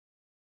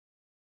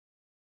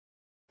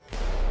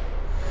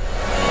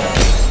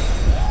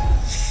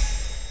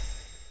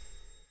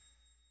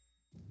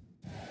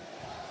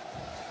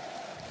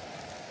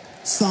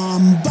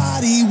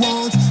Somebody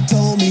once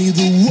told me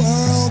the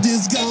world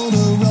is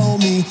gonna roll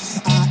me.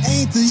 I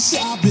ain't the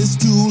sharpest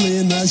tool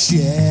in the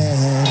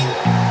shed.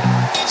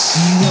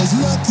 She was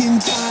looking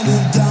kind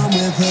of dumb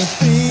with her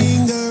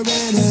finger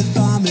and her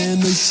thumb in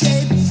the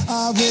shape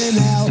of an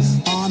L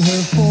on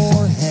her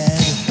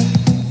forehead.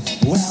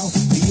 Well,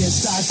 the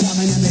years start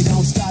coming and they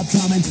don't stop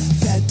coming.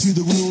 Fed to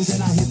the rules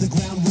and I hit the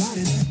ground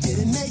running.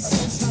 Didn't make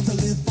sense not to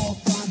live for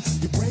fun.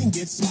 Your brain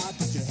gets smart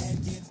but your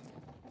head gets...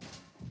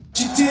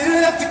 She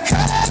didn't have to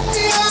cut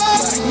me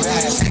off.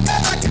 She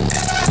got like a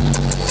never.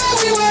 No,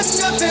 we were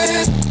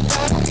nothing.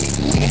 I don't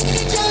even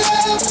need your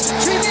love.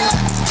 Treat me like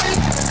a stranger and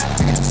I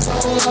feel so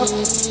low.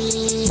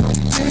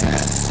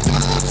 Yeah,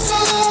 so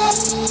low.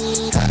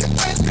 Got a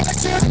friend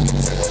connector.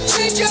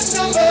 Change your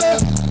number.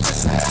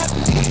 Cause I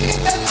need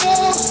that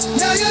though.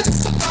 Now you're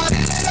just somebody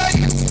that I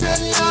used to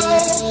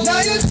know. Now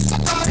you're just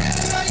somebody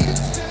that I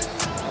used to know.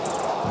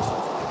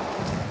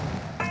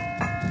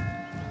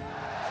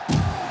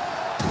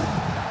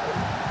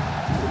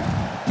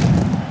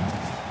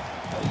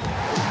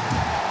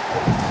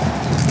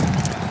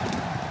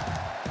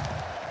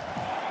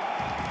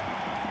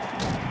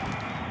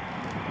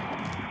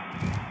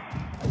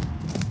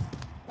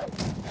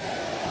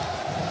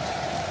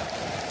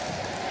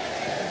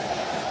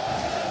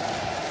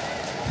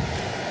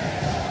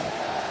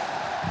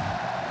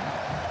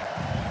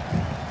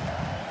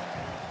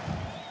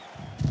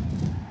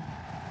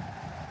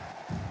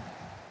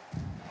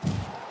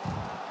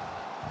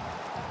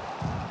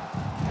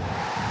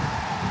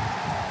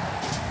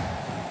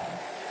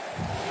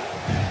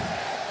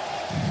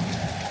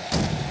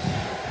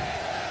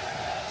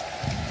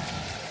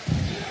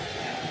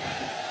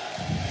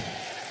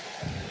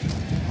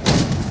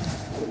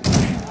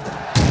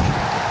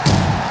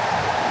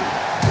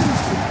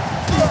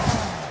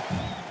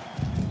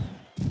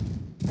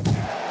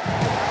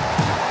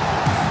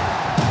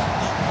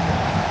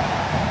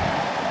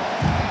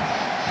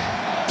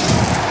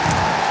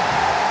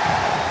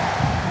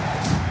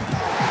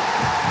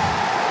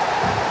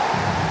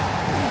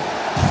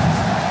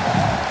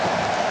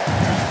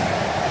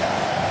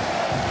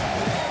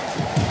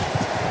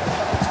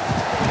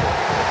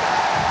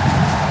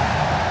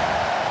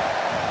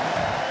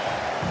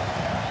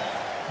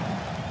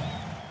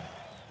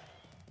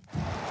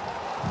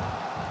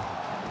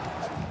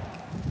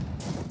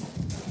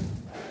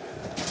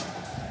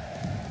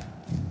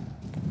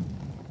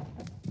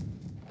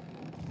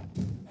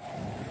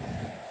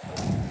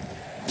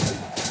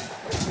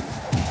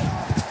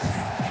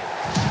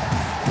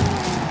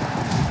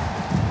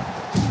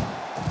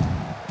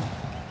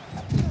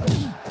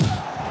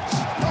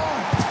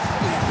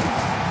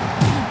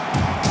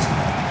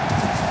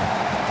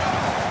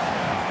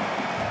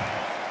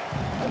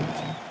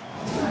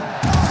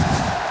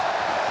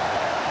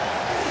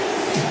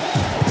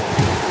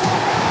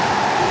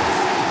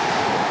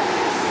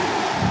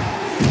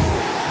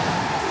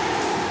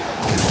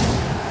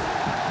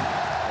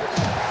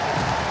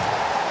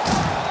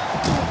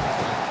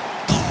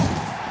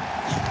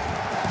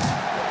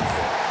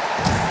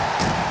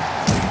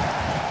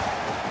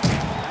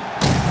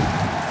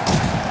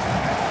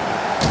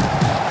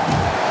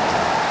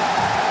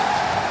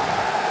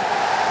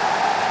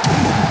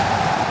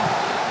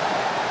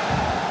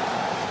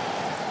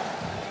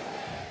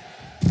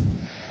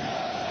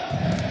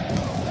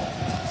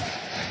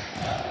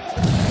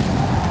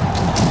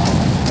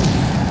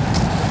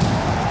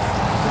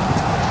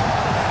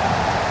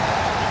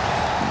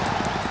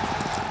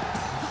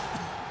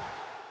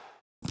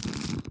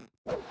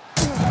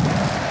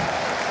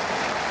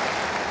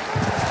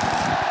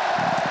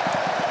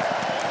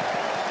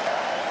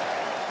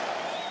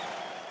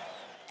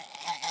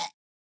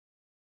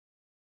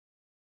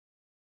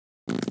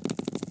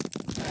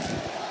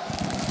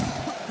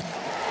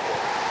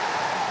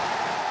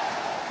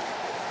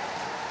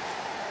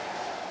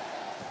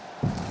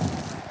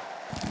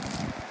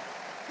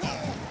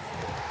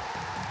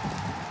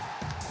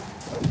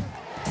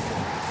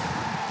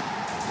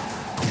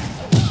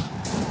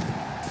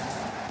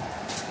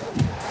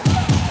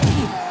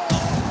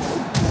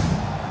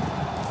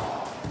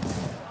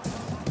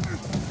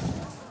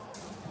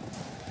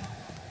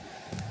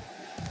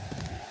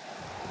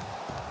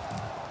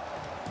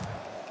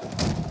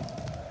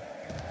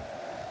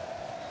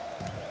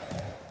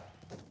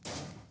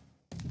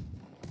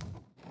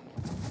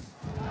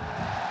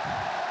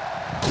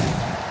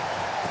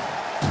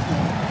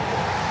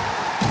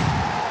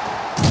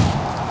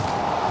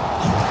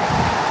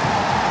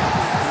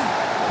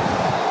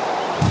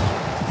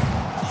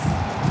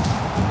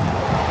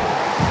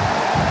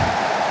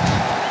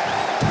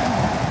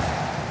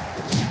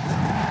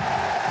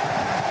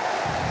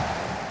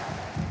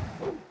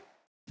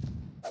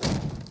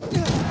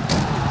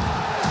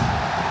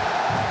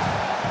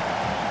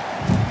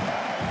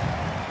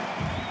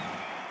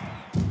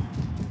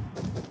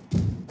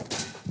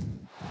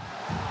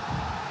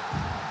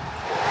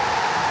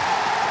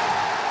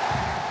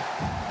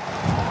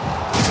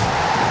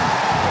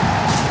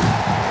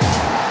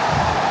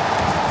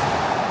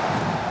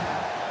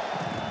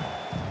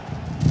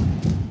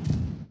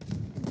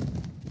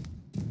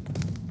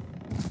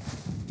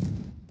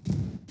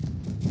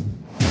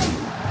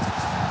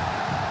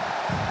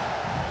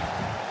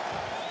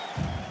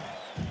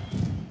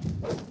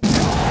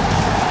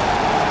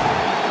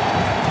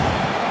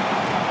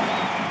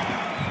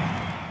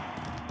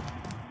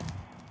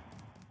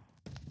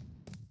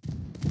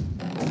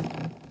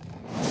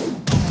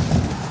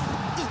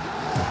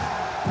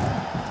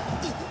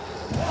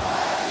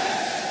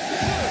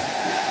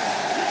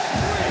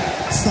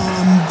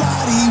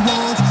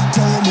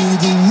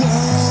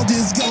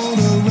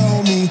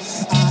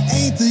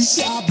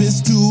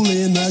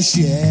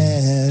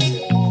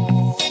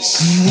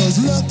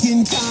 was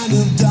looking kind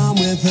of dumb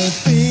with her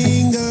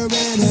finger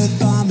and her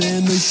thumb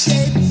in the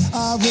shape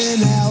of an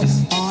L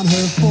on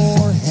her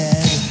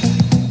forehead.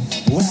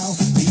 Well,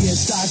 the years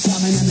start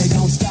coming and they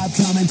don't stop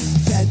coming.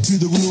 Fed to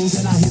the rules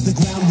and I hit the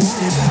ground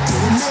running.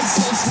 Didn't make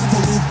sense not to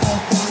live for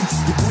fun.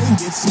 Your brain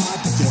gets smart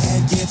but your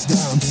head gets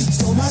dumb.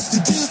 So much to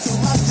do, so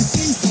much to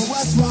see. So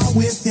what's wrong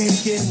with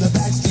taking the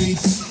back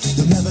streets?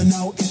 You'll never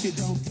know if you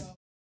don't go.